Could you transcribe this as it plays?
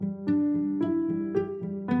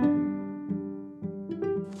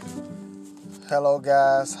Hello,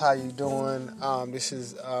 guys. How you doing? This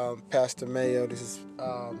is Pastor Mayo. This is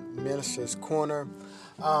Minister's Corner.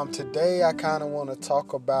 Today, I kind of want to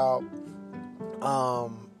talk about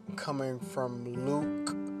coming from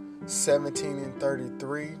Luke 17 and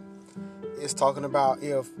 33. It's talking about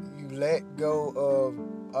if you let go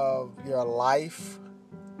of your life,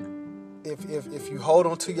 if you hold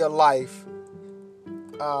on to your life,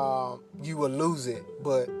 you will lose it.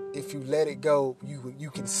 But if you let it go,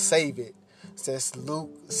 you can save it. It says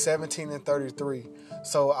Luke 17 and 33.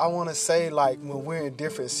 So I want to say, like, when we're in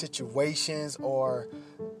different situations or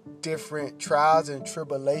different trials and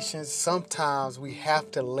tribulations, sometimes we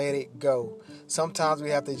have to let it go. Sometimes we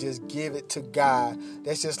have to just give it to God.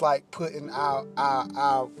 That's just like putting our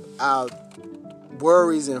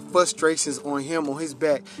worries and frustrations on him, on his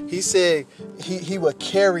back. He said he would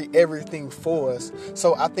carry everything for us.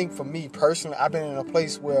 So I think for me personally, I've been in a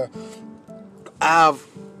place where I've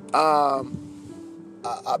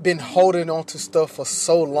been holding on to stuff for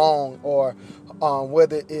so long, or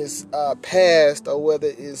whether it's past, or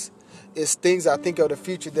whether it's things I think of the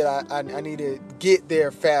future that I need to get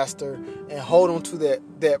there faster and hold on to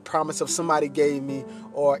that promise of somebody gave me,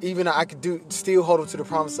 or even I could still hold on to the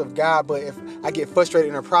promise of God, but if I get frustrated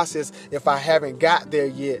in the process, if I haven't got there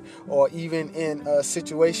yet, or even in a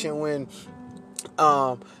situation when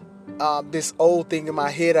this old thing in my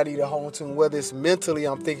head I need to hold on to, and whether it's mentally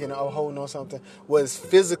I'm thinking of holding on something, whether it's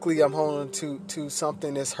physically I'm holding to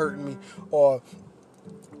something that's hurting me, or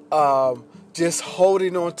just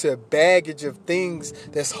holding on to baggage of things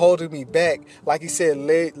that's holding me back. Like he said,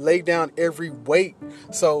 lay down every weight.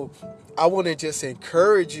 So I want to just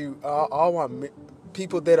encourage you, all my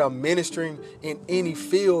people that are ministering in any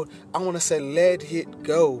field, I want to say let it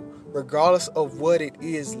go. Regardless of what it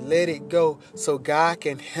is, let it go so God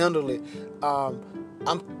can handle it.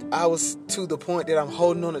 I was to the point that I'm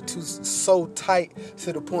holding on to so tight,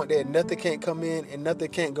 to the point that nothing can't come in and nothing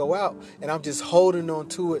can't go out. And I'm just holding on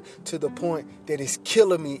to it to the point that it's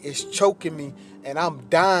killing me, it's choking me, and I'm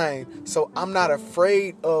dying. So I'm not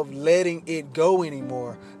afraid of letting it go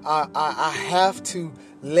anymore. I have to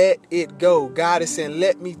let it go. God is saying,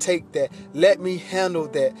 let me take that. Let me handle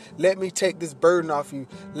that. Let me take this burden off you.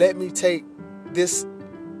 Let me take this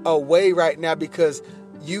away right now, because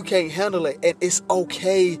you can't handle it. And it's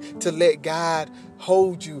okay to let God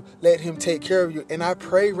hold you. Let him take care of you. And I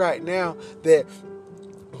pray right now that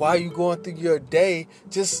while you're going through your day,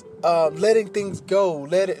 just letting things go.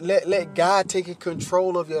 Let God take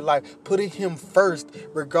control of your life. Putting him first,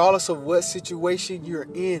 regardless of what situation you're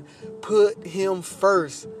in. Put him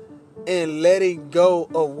first. And letting go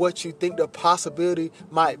of what you think the possibility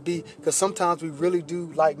might be. Because sometimes we really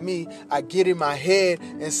do, like me, I get in my head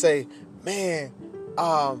and say, man,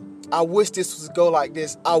 I wish this was go like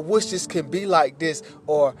this. I wish this could be like this.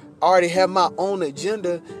 Or I already have my own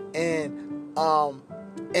agenda, and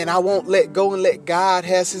I won't let go and let God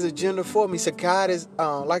has his agenda for me. So God is,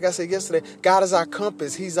 like I said yesterday, God is our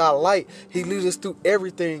compass. He's our light. He leads us through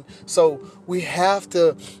everything. So we have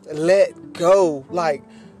to let go. Like,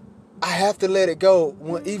 I have to let it go.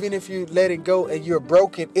 Even if you let it go and you're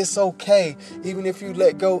broken, it's okay. Even if you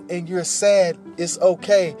let go and you're sad, it's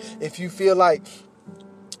okay. If you feel like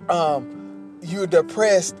you're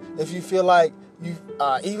depressed, if you feel like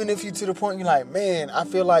even if you to the point you're like, man, I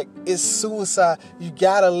feel like it's suicide, you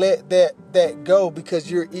gotta let that go,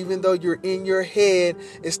 because even though you're in your head,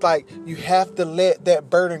 it's like you have to let that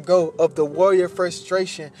burden go of the warrior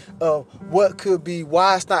frustration of what could be,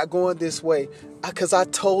 why it's not going this way. Because I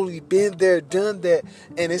totally been there, done that.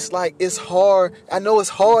 And it's like, it's hard. I know it's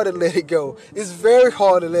hard to let it go. It's very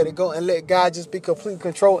hard to let it go and let God just be complete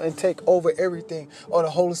control and take over everything. Or the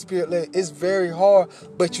Holy Spirit let it. It's very hard,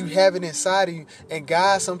 but you have it inside of you. And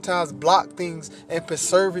God sometimes block things and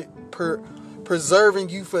preserving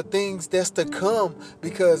you for things that's to come,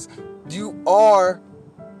 because you are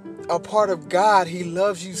a part of God. He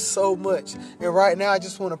loves you so much. And right now, I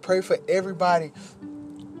just want to pray for everybody,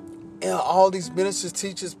 and all these ministers,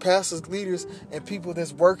 teachers, pastors, leaders, and people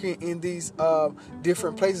that's working in these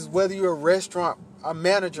different places, whether you're a restaurant, a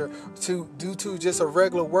manager, due to just a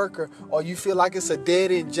regular worker, or you feel like it's a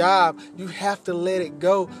dead-end job, you have to let it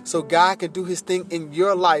go so God can do his thing in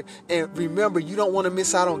your life. And remember, you don't want to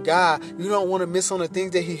miss out on God. You don't want to miss on the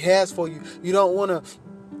things that he has for you. You don't want to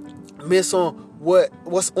miss on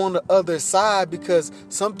what's on the other side, because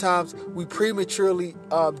sometimes we prematurely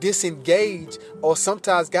disengage, or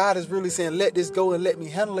sometimes God is really saying, let this go and let me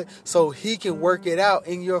handle it so he can work it out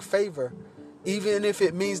in your favor. Even if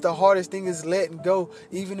it means the hardest thing is letting go,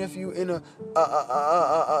 even if you in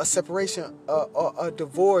a separation, a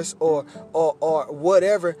divorce, or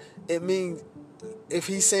whatever it means, if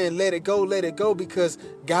he's saying let it go because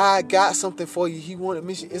God got something for you. He wanted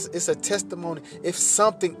mission. It's a testimony. It's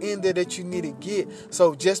something in there that you need to get.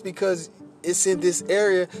 So just because it's in this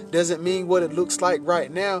area doesn't mean what it looks like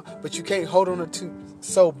right now, but you can't hold on to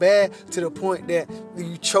so bad to the point that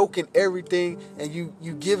you choking everything and you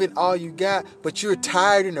giving all you got, but you're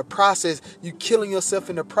tired in the process. You killing yourself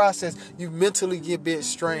in the process. You mentally get being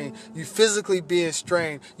strained. You physically being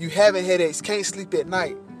strained. You having headaches, can't sleep at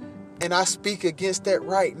night. And I speak against that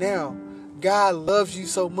right now. God loves you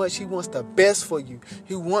so much. He wants the best for you.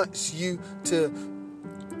 He wants you to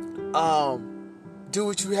do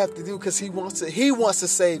what you have to do because he wants to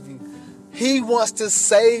save you. He wants to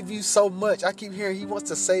save you so much. I keep hearing he wants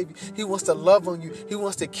to save you. He wants to love on you. He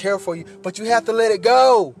wants to care for you. But you have to let it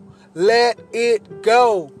go. Let it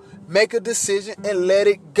go. Make a decision and let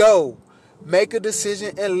it go. Make a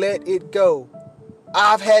decision and let it go.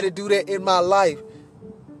 I've had to do that in my life.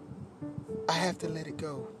 I have to let it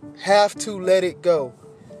go. Have to let it go.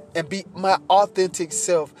 And be my authentic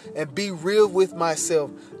self. And be real with myself.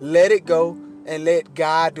 Let it go. And let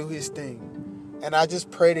God do his thing. And I just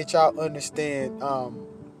pray that y'all understand.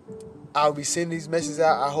 I'll be sending these messages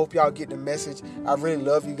out. I hope y'all get the message. I really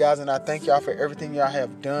love you guys, and I thank y'all for everything y'all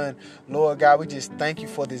have done. Lord God, we just thank you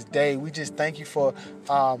for this day. We just thank you for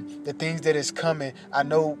the things that is coming. I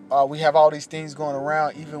know we have all these things going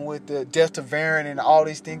around, even with the Delta variant and all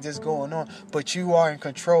these things that's going on, but you are in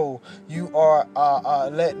control. You are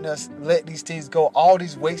letting us let these things go. All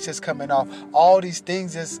these weights that's coming off, all these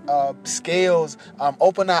things that's scales.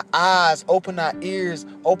 Open our eyes, open our ears,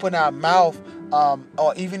 open our mouth.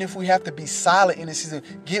 Or even if we have to be silent in this season,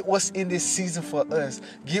 get what's in this season for us.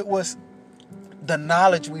 Get what's the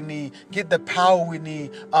knowledge we need. Get the power we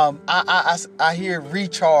need. I hear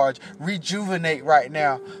recharge, rejuvenate right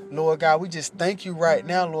now. Lord God, we just thank you right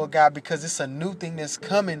now, Lord God, because it's a new thing that's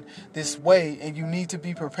coming this way, and you need to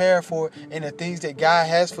be prepared for it and the things that God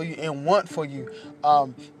has for you and want for you.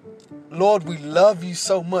 Lord, we love you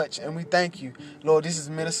so much, and we thank you. Lord, this is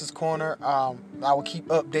Minister's Corner. I will keep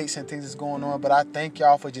updates and things that's going on, but I thank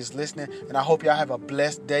y'all for just listening, and I hope y'all have a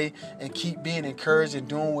blessed day and keep being encouraged and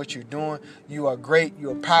doing what you're doing. You are great,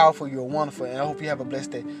 you are powerful, you are wonderful, and I hope you have a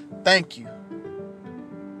blessed day. Thank you.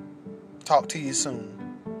 Talk to you soon.